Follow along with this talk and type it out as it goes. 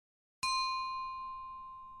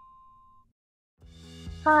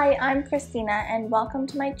Hi, I'm Christina and welcome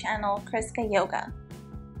to my channel, ChriskaYoga.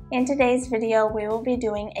 In today's video, we will be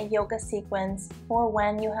doing a yoga sequence for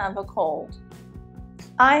when you have a cold.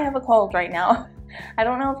 I have a cold right now. I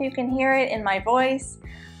don't know if you can hear it in my voice.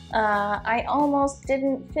 I almost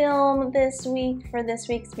didn't film this week for this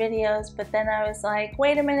week's videos, but then I was like,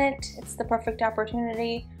 wait a minute, it's the perfect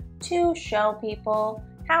opportunity to show people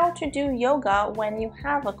how to do yoga when you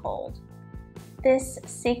have a cold. This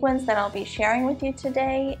sequence that I'll be sharing with you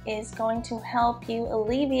today is going to help you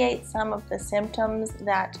alleviate some of the symptoms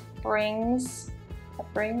that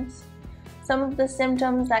some of the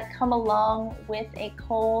symptoms that come along with a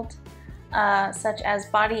cold, such as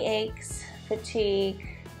body aches, fatigue,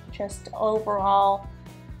 just overall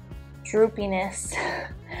droopiness.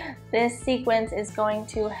 This sequence is going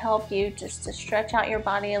to help you just to stretch out your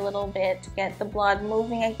body a little bit, to get the blood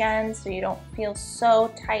moving again so you don't feel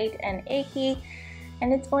so tight and achy,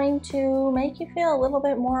 and it's going to make you feel a little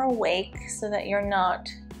bit more awake so that you're not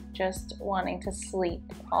just wanting to sleep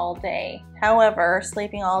all day. However,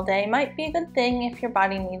 sleeping all day might be a good thing if your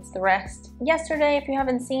body needs the rest. Yesterday, if you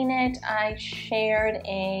haven't seen it, I shared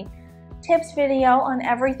a tips video on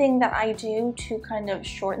everything that I do to kind of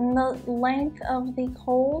shorten the length of the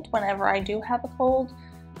cold whenever I do have a cold.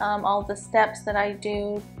 All the steps that I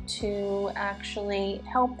do to actually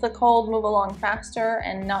help the cold move along faster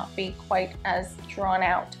and not be quite as drawn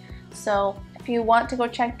out. So if you want to go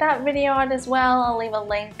check that video out as well, I'll leave a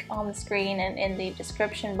link on the screen and in the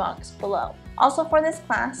description box below. Also for this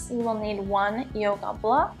class, you will need one yoga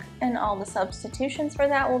block, and all the substitutions for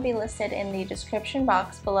that will be listed in the description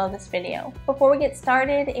box below this video. Before we get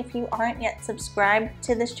started, if you aren't yet subscribed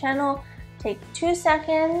to this channel, take 2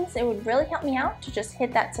 seconds. It would really help me out to just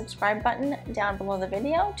hit that subscribe button down below the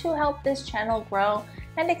video to help this channel grow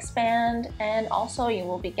and expand. And also you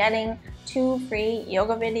will be getting 2 free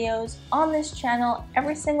yoga videos on this channel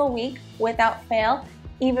every single week without fail.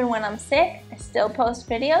 Even when I'm sick, I still post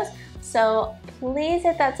videos. So please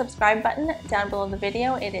hit that subscribe button down below the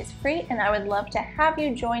video. It is free, and I would love to have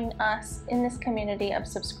you join us in this community of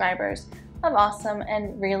subscribers of awesome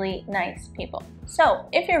and really nice people. So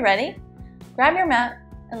if you're ready, grab your mat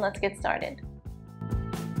and let's get started.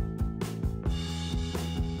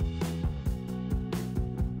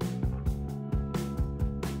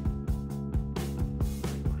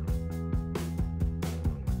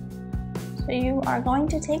 So you are going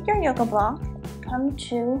to take your yoga block, come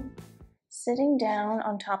to sitting down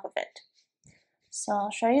on top of it. So I'll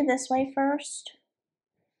show you this way first.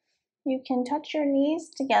 You can touch your knees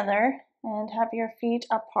together and have your feet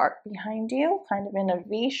apart behind you, kind of in a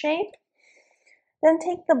V shape. Then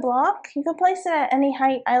take the block. You can place it at any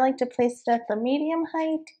height. I like to place it at the medium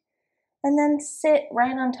height, and then sit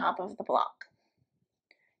right on top of the block.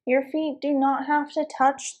 Your feet do not have to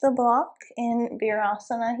touch the block in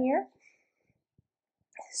Vinyasa here.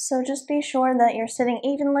 So just be sure that you're sitting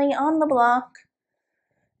evenly on the block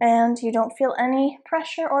and you don't feel any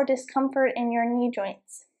pressure or discomfort in your knee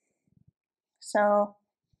joints. So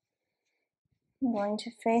I'm going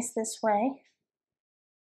to face this way.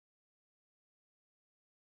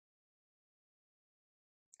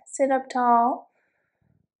 Sit up tall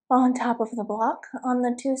on top of the block on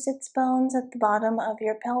the 2 sits bones at the bottom of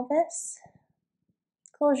your pelvis.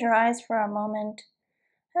 Close your eyes for a moment.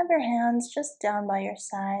 Have your hands just down by your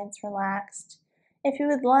sides, relaxed. If you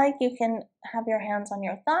would like, you can have your hands on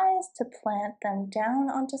your thighs to plant them down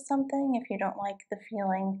onto something. If you don't like the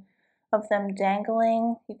feeling of them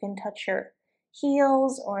dangling, you can touch your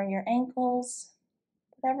heels or your ankles.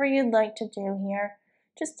 Whatever you'd like to do here,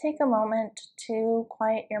 just take a moment to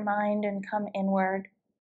quiet your mind and come inward.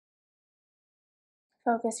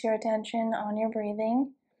 Focus your attention on your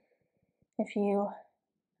breathing. If you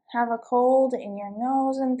have a cold in your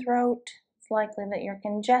nose and throat, it's likely that you're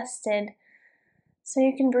congested. So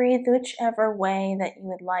you can breathe whichever way that you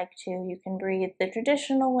would like to. You can breathe the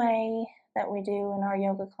traditional way that we do in our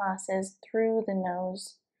yoga classes through the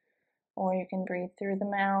nose, or you can breathe through the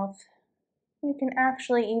mouth. You can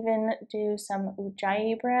actually even do some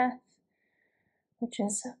ujjayi breath, which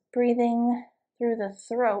is breathing through the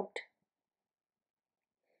throat.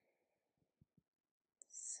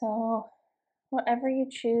 So whatever you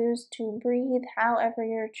choose to breathe, however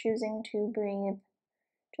you're choosing to breathe,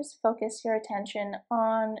 just focus your attention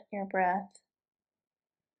on your breath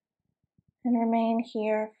and remain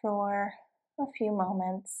here for a few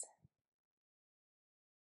moments.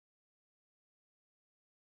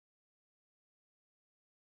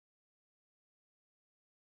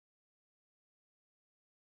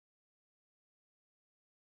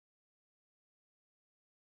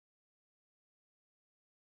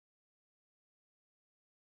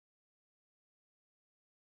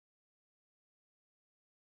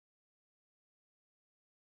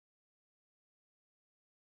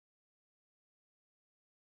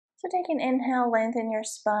 So take an inhale, lengthen your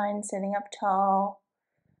spine, sitting up tall.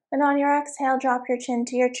 And on your exhale, drop your chin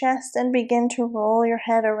to your chest and begin to roll your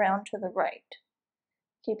head around to the right.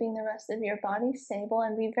 Keeping the rest of your body stable,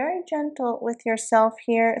 and be very gentle with yourself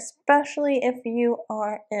here, especially if you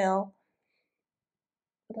are ill.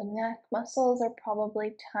 The neck muscles are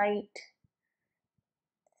probably tight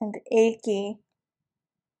and achy.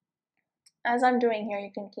 As I'm doing here,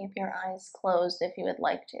 you can keep your eyes closed if you would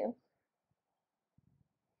like to.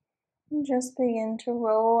 And just begin to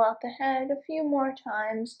roll out the head a few more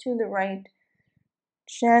times to the right,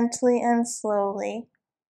 gently and slowly.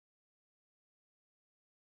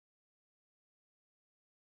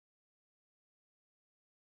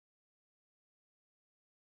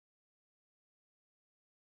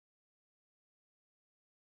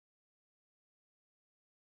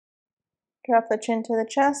 Drop the chin to the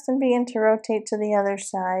chest and begin to rotate to the other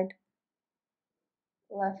side.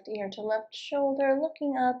 Left ear to left shoulder,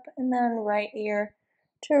 looking up, and then right ear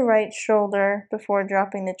to right shoulder before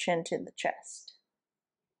dropping the chin to the chest.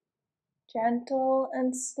 Gentle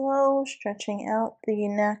and slow, stretching out the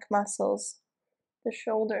neck muscles. The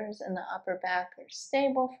shoulders and the upper back are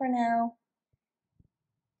stable for now.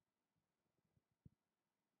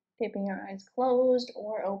 Keeping your eyes closed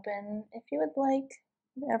or open if you would like,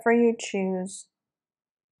 whatever you choose.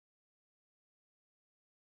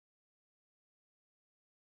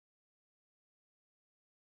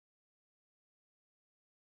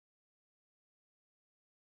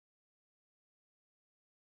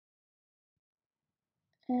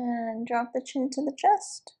 And drop the chin to the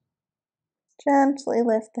chest. Gently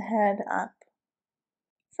lift the head up.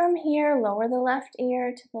 From here, lower the left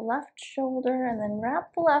ear to the left shoulder and then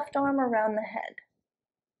wrap the left arm around the head.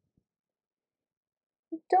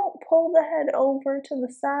 Don't pull the head over to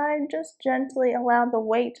the side, just gently allow the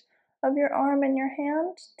weight of your arm and your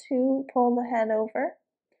hand to pull the head over,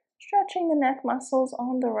 stretching the neck muscles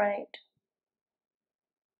on the right.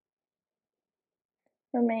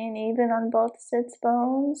 Remain even on both sits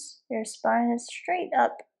bones. Your spine is straight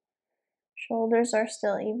up. Shoulders are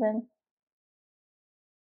still even.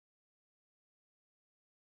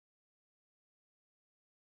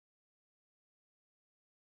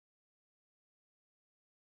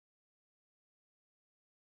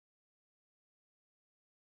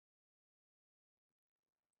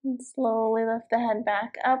 And slowly lift the head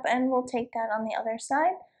back up, and we'll take that on the other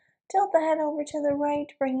side. Tilt the head over to the right,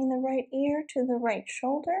 bringing the right ear to the right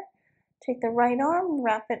shoulder. Take the right arm,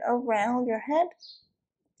 wrap it around your head,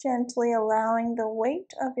 gently allowing the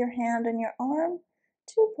weight of your hand and your arm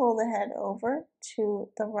to pull the head over to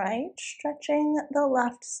the right, stretching the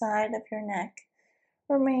left side of your neck.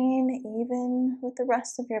 Remain even with the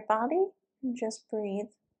rest of your body and just breathe.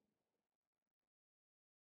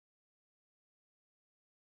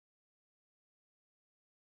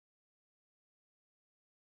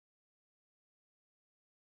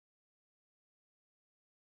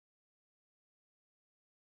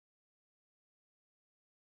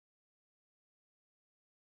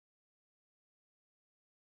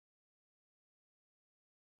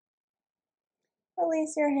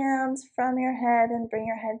 Release your hands from your head and bring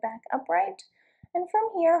your head back upright. And from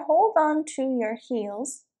here, hold on to your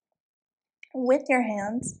heels with your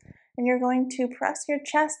hands, and you're going to press your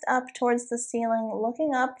chest up towards the ceiling,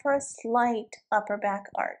 looking up for a slight upper back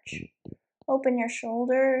arch. Open your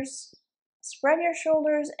shoulders, spread your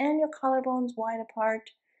shoulders and your collarbones wide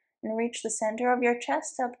apart, and reach the center of your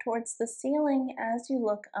chest up towards the ceiling as you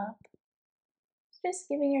look up. Just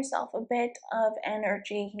giving yourself a bit of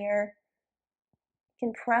energy here. You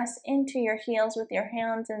can press into your heels with your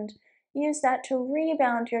hands and use that to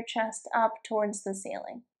rebound your chest up towards the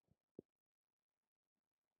ceiling.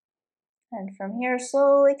 And from here,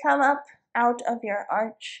 slowly come up out of your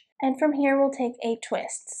arch. And from here, we'll take a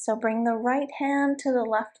twist. So bring the right hand to the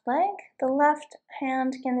left leg. The left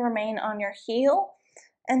hand can remain on your heel.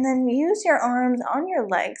 And then use your arms on your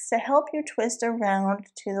legs to help you twist around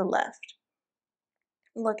to the left.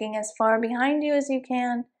 Looking as far behind you as you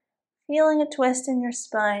can, feeling a twist in your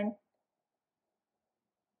spine.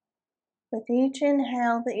 With each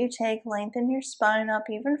inhale that you take, lengthen your spine up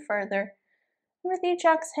even further. And with each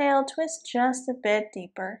exhale, twist just a bit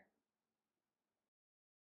deeper.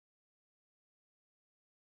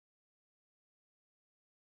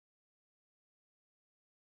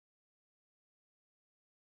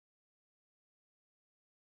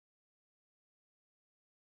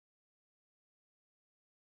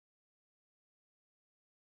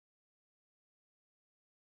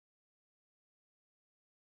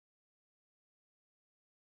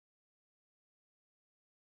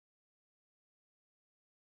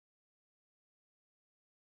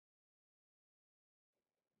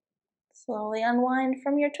 Slowly unwind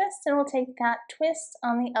from your twist and we'll take that twist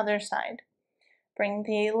on the other side. Bring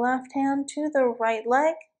the left hand to the right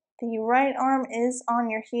leg. The right arm is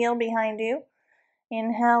on your heel behind you.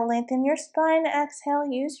 Inhale, lengthen your spine. Exhale,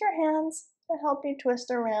 use your hands to help you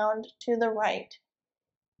twist around to the right.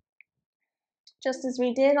 Just as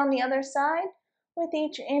we did on the other side, with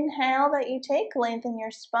each inhale that you take, lengthen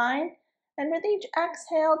your spine. And with each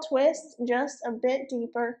exhale, twist just a bit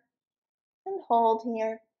deeper and hold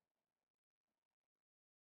here.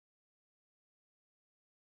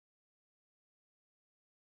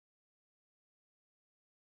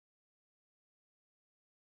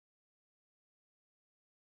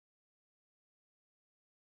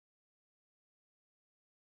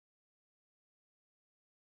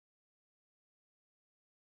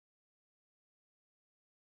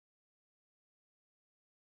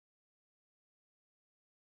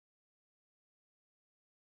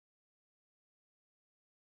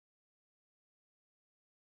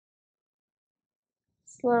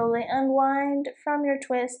 Slowly unwind from your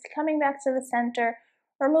twist, coming back to the center.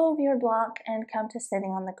 Remove your block and come to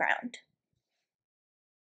sitting on the ground.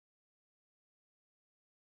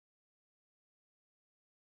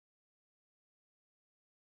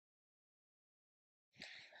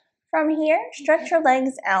 From here, stretch your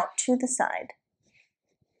legs out to the side.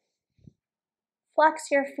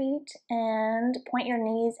 Flex your feet and point your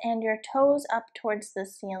knees and your toes up towards the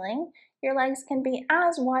ceiling. Your legs can be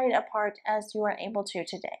as wide apart as you are able to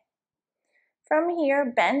today. From here,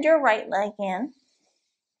 bend your right leg in.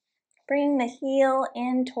 Bring the heel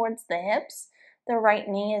in towards the hips. The right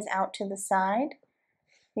knee is out to the side.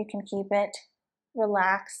 You can keep it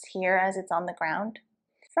relaxed here as it's on the ground.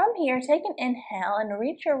 From here, take an inhale and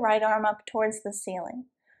reach your right arm up towards the ceiling.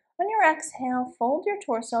 On your exhale, fold your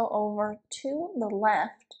torso over to the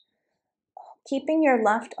left, keeping your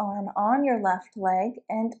left arm on your left leg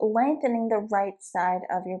and lengthening the right side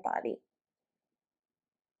of your body.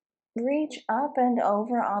 Reach up and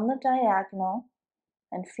over on the diagonal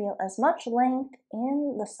and feel as much length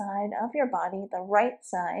in the side of your body, the right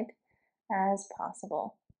side, as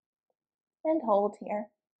possible. And hold here.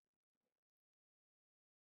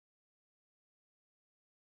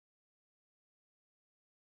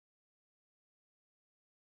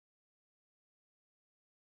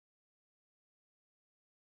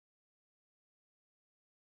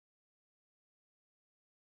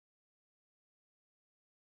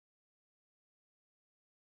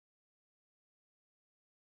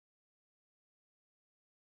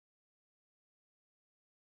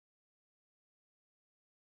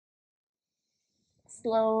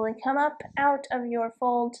 Slowly come up out of your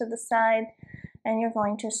fold to the side, and you're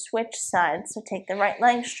going to switch sides. So take the right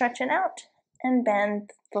leg, stretch it out, and bend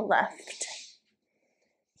the left.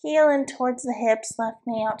 Heel in towards the hips, left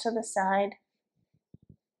knee out to the side.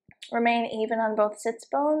 Remain even on both sits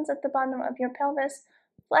bones at the bottom of your pelvis.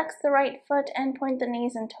 Flex the right foot and point the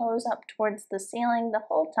knees and toes up towards the ceiling the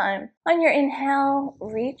whole time. On your inhale,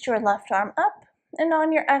 reach your left arm up, and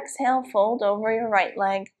on your exhale, fold over your right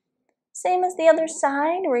leg. Same as the other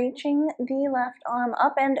side, reaching the left arm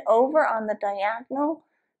up and over on the diagonal,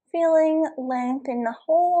 feeling length in the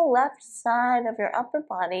whole left side of your upper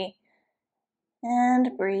body,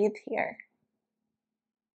 and breathe here.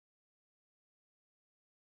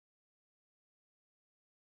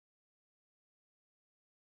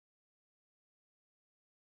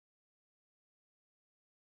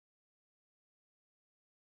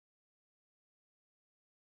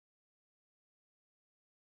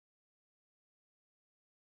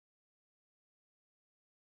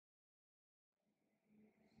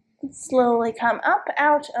 Slowly come up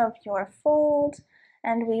out of your fold,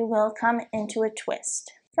 and we will come into a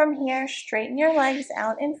twist. From here, straighten your legs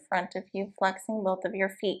out in front of you, flexing both of your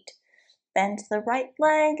feet. Bend the right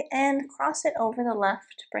leg and cross it over the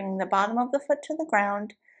left, bringing the bottom of the foot to the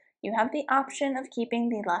ground. You have the option of keeping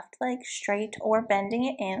the left leg straight or bending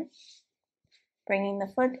it in. Bringing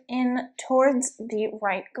the foot in towards the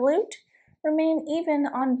right glute. Remain even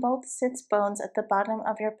on both sits bones at the bottom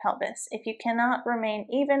of your pelvis. If you cannot remain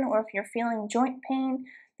even or if you're feeling joint pain,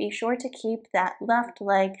 be sure to keep that left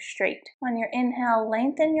leg straight. On your inhale,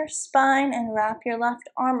 lengthen your spine and wrap your left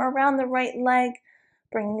arm around the right leg.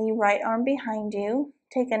 Bring the right arm behind you.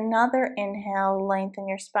 Take another inhale, lengthen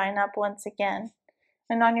your spine up once again.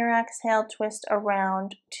 And on your exhale, twist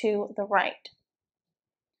around to the right.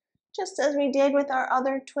 Just as we did with our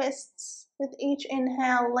other twists, with each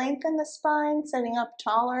inhale, lengthen the spine, sitting up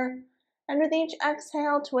taller, and with each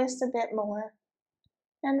exhale, twist a bit more,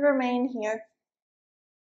 and remain here.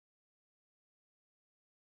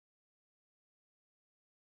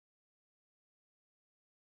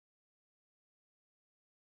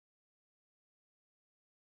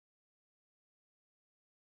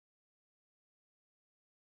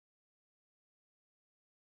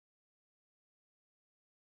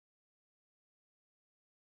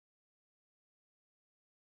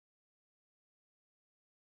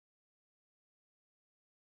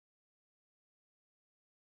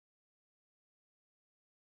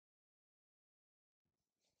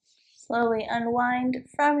 Slowly unwind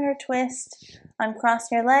from your twist,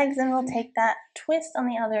 uncross your legs, and we'll take that twist on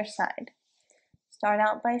the other side. Start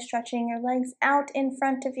out by stretching your legs out in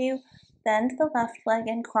front of you, bend the left leg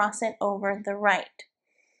and cross it over the right.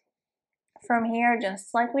 From here,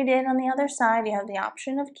 just like we did on the other side, you have the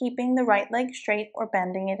option of keeping the right leg straight or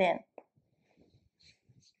bending it in.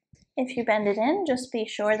 If you bend it in, just be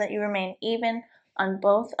sure that you remain even on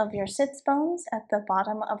both of your sits bones at the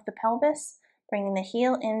bottom of the pelvis, bringing the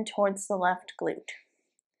heel in towards the left glute.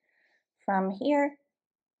 From here,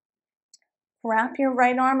 wrap your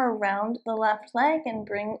right arm around the left leg and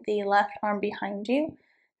bring the left arm behind you.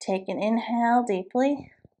 Take an inhale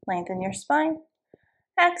deeply, lengthen your spine.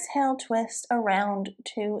 Exhale, twist around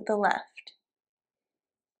to the left.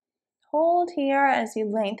 Hold here as you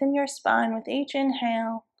lengthen your spine with each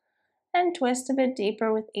inhale and twist a bit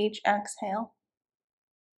deeper with each exhale.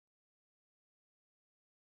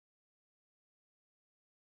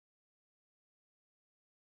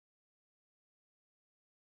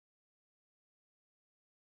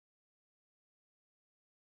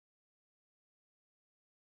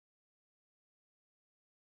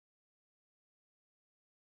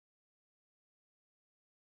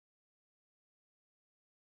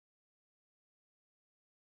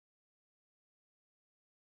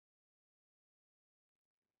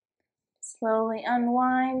 Slowly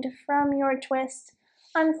unwind from your twist,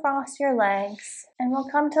 uncross your legs, and we'll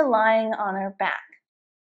come to lying on our back.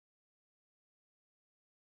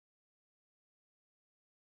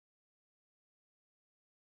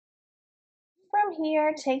 From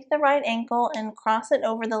here, take the right ankle and cross it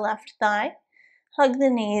over the left thigh. Hug the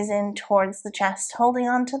knees in towards the chest, holding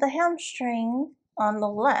on to the hamstring on the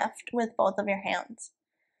left with both of your hands.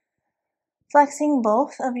 Flexing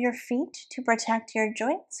both of your feet to protect your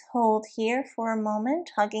joints. Hold here for a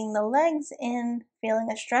moment, hugging the legs in,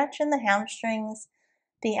 feeling a stretch in the hamstrings,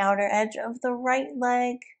 the outer edge of the right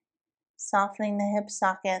leg, softening the hip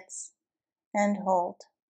sockets, and hold.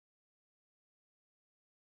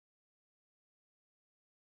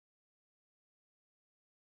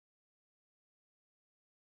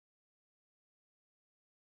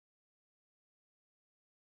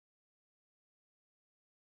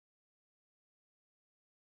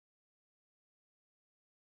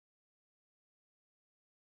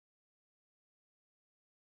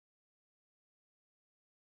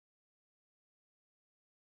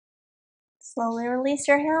 Slowly release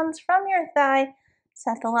your hands from your thigh.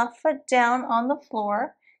 Set the left foot down on the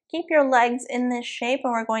floor. Keep your legs in this shape,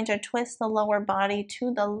 and we're going to twist the lower body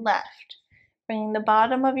to the left. Bringing the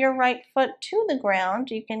bottom of your right foot to the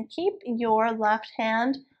ground. You can keep your left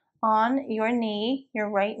hand on your knee, your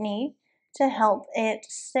right knee, to help it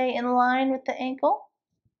stay in line with the ankle.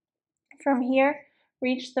 From here,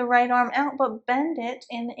 reach the right arm out, but bend it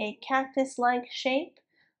in a cactus-like shape.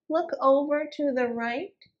 Look over to the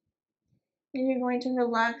right. And you're going to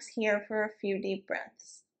relax here for a few deep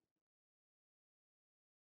breaths.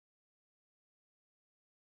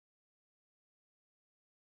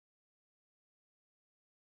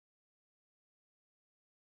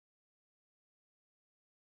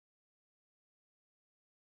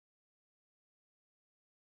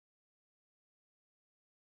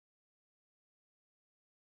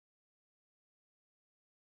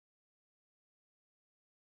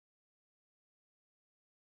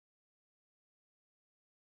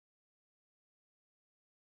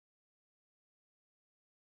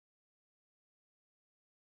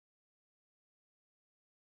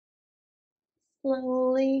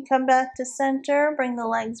 Slowly come back to center. Bring the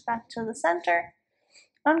legs back to the center.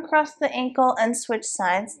 Uncross the ankle and switch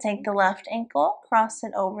sides. Take the left ankle, cross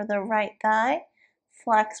it over the right thigh.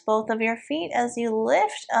 Flex both of your feet as you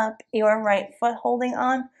lift up your right foot, holding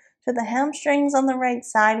on to the hamstrings on the right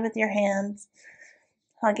side with your hands.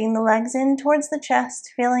 Hugging the legs in towards the chest,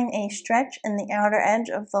 feeling a stretch in the outer edge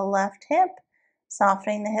of the left hip,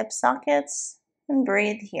 softening the hip sockets, and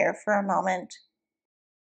breathe here for a moment.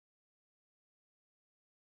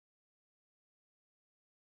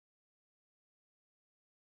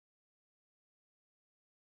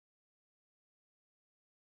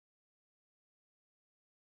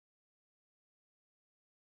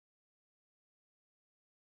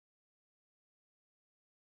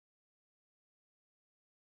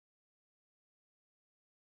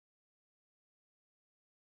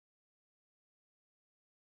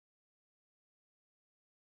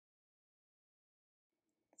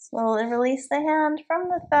 Slowly release the hand from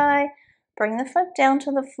the thigh, bring the foot down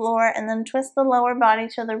to the floor, and then twist the lower body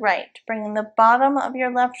to the right, bringing the bottom of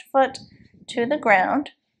your left foot to the ground.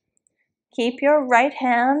 Keep your right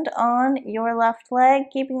hand on your left leg,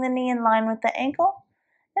 keeping the knee in line with the ankle,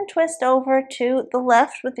 And twist over to the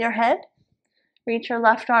left with your head. Reach your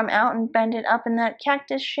left arm out and bend it up in that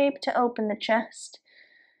cactus shape to open the chest.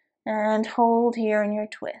 And hold here in your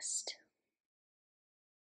twist.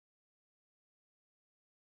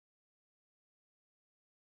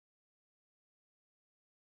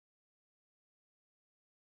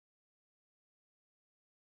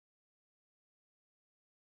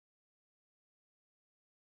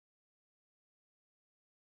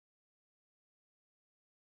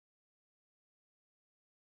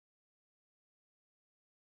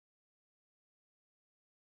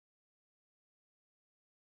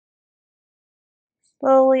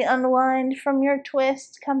 Slowly unwind from your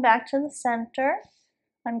twist, come back to the center,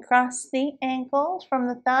 uncross the ankles from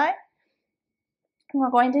the thigh, and we're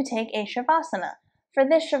going to take a Shavasana. For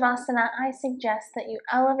this Shavasana, I suggest that you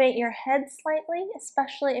elevate your head slightly,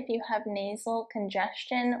 especially if you have nasal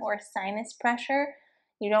congestion or sinus pressure.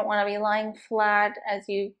 You don't want to be lying flat. As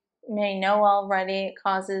you may know already, it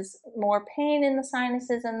causes more pain in the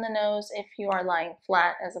sinuses and the nose if you are lying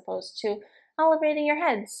flat as opposed to elevating your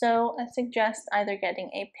head. So I suggest either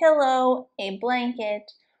getting a pillow, a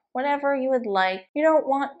blanket, whatever you would like. You don't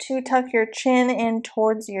want to tuck your chin in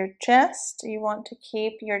towards your chest. You want to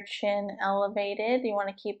keep your chin elevated. You want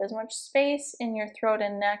to keep as much space in your throat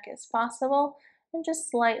and neck as possible, and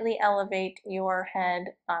just slightly elevate your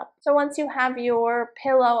head up. So once you have your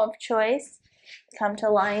pillow of choice, come to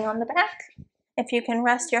lying on the back. If you can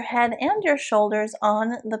rest your head and your shoulders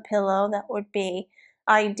on the pillow, that would be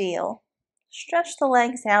ideal. Stretch the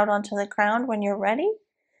legs out onto the ground when you're ready.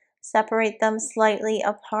 Separate them slightly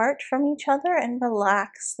apart from each other and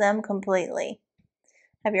relax them completely.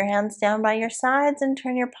 Have your hands down by your sides and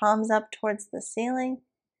turn your palms up towards the ceiling.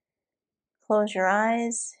 Close your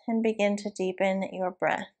eyes and begin to deepen your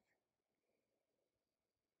breath.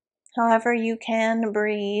 However you can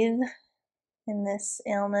breathe in this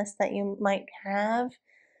illness that you might have.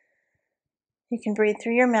 You can breathe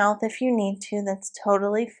through your mouth if you need to. That's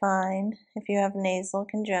totally fine if you have nasal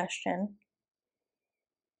congestion.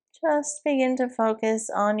 Just begin to focus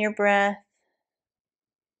on your breath.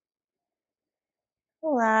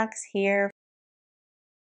 Relax here.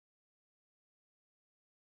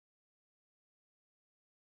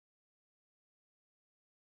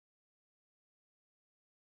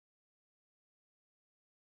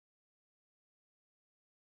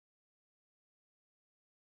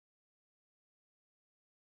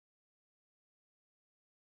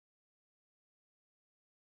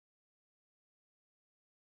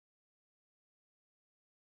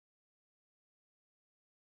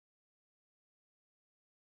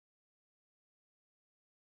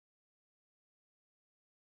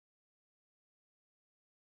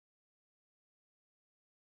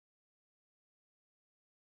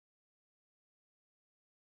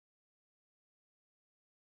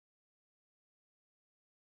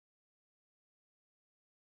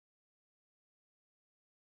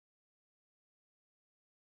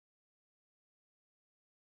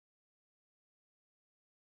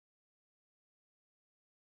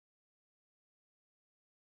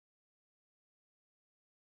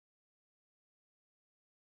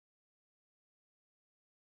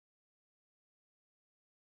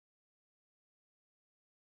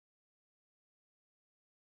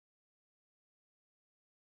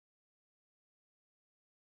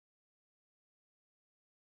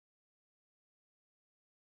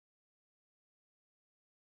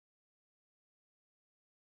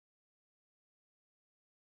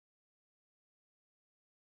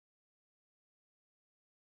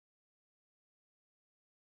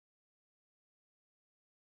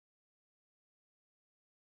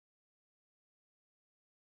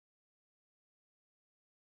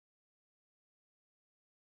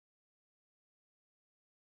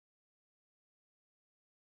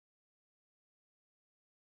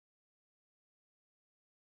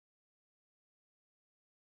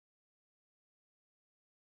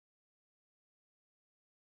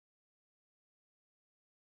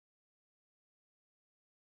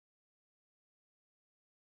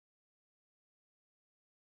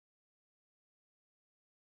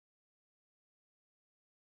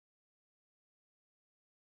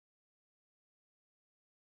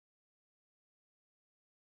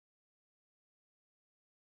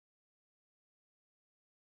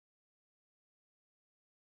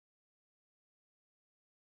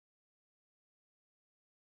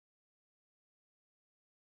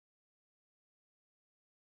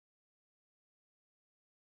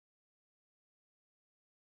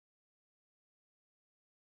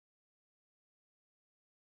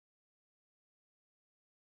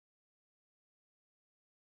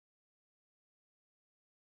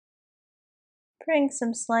 Bring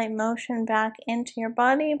some slight motion back into your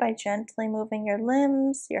body by gently moving your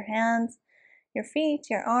limbs, your hands, your feet,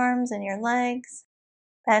 your arms, and your legs.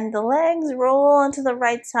 Bend the legs, roll onto the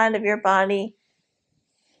right side of your body.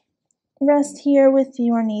 Rest here with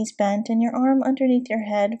your knees bent and your arm underneath your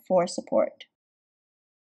head for support.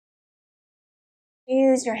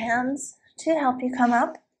 Use your hands to help you come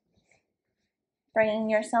up, bringing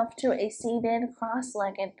yourself to a seated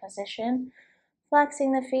cross-legged position,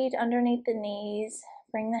 flexing the feet underneath the knees.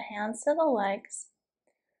 Bring the hands to the legs.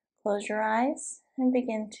 Close your eyes and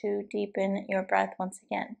begin to deepen your breath once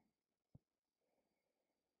again.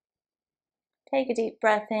 Take a deep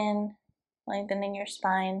breath in, lengthening your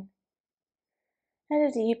spine, and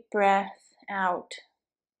a deep breath out.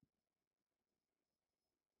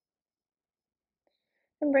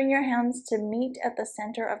 And bring your hands to meet at the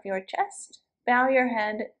center of your chest. Bow your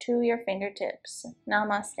head to your fingertips.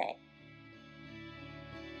 Namaste.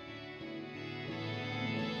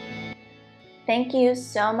 Thank you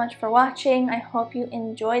so much for watching. I hope you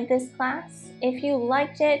enjoyed this class. If you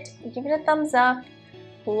liked it, give it a thumbs up.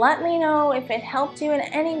 Let me know if it helped you in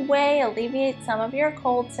any way alleviate some of your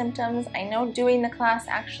cold symptoms. I know doing the class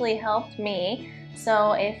actually helped me.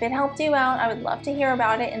 So if it helped you out, I would love to hear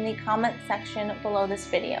about it in the comment section below this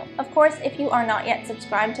video. Of course, if you are not yet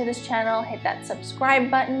subscribed to this channel, hit that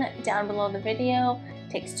subscribe button down below the video.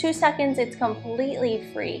 It takes 2 seconds, it's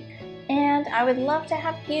completely free. And I would love to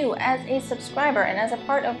have you as a subscriber and as a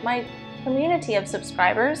part of my community of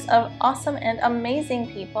subscribers of awesome and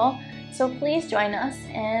amazing people. So please join us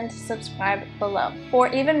and subscribe below. For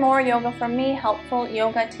even more yoga from me, helpful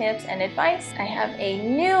yoga tips and advice, I have a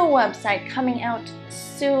new website coming out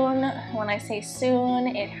soon. When I say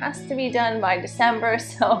soon, it has to be done by December,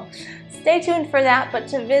 so stay tuned for that. But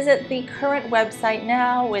to visit the current website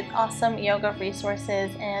now with awesome yoga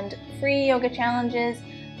resources and free yoga challenges,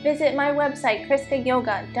 visit my website,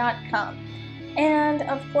 ChriskaYoga.com. And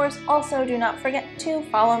of course, also do not forget to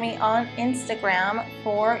follow me on Instagram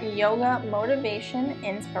for yoga motivation,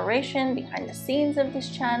 inspiration, behind the scenes of this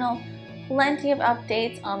channel. Plenty of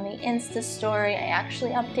updates on the Insta story. I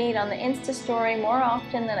actually update on the Insta story more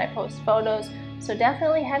often than I post photos. So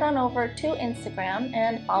definitely head on over to Instagram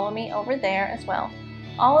and follow me over there as well.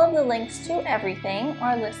 All of the links to everything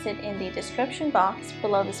are listed in the description box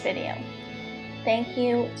below this video. Thank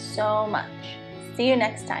you so much. See you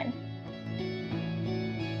next time.